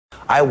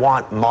I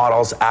want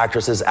models,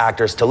 actresses,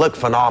 actors to look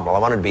phenomenal. I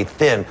want them to be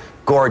thin,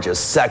 gorgeous,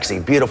 sexy,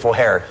 beautiful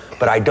hair,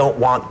 but I don't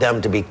want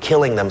them to be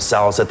killing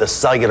themselves at the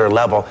cellular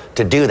level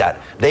to do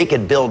that. They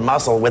could build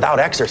muscle without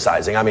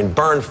exercising. I mean,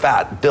 burn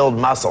fat, build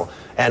muscle,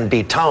 and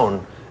be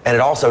toned, and it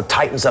also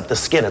tightens up the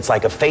skin. It's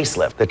like a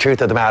facelift. The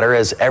truth of the matter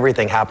is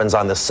everything happens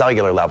on the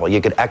cellular level.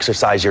 You could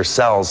exercise your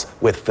cells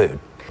with food.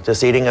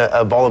 Just eating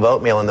a bowl of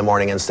oatmeal in the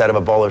morning instead of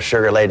a bowl of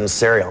sugar-laden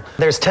cereal.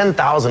 There's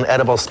 10,000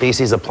 edible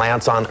species of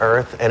plants on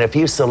Earth, and if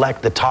you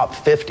select the top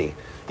 50,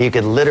 you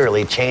could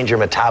literally change your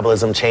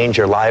metabolism, change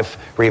your life,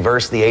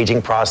 reverse the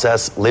aging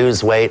process,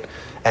 lose weight,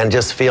 and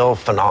just feel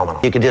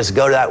phenomenal. You could just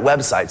go to that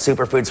website,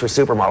 Superfoods for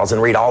Supermodels,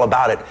 and read all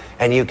about it,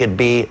 and you could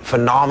be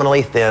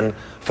phenomenally thin,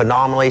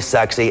 phenomenally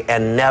sexy,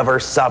 and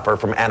never suffer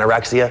from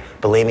anorexia,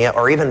 bulimia,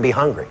 or even be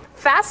hungry.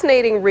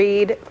 Fascinating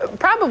read,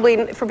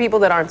 probably for people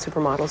that aren't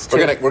supermodels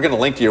too. We're gonna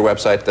link to your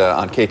website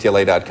on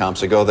KTLA.com,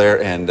 so go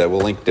there and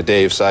we'll link to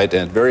Dave's site,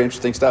 and very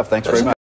interesting stuff. Thanks very much.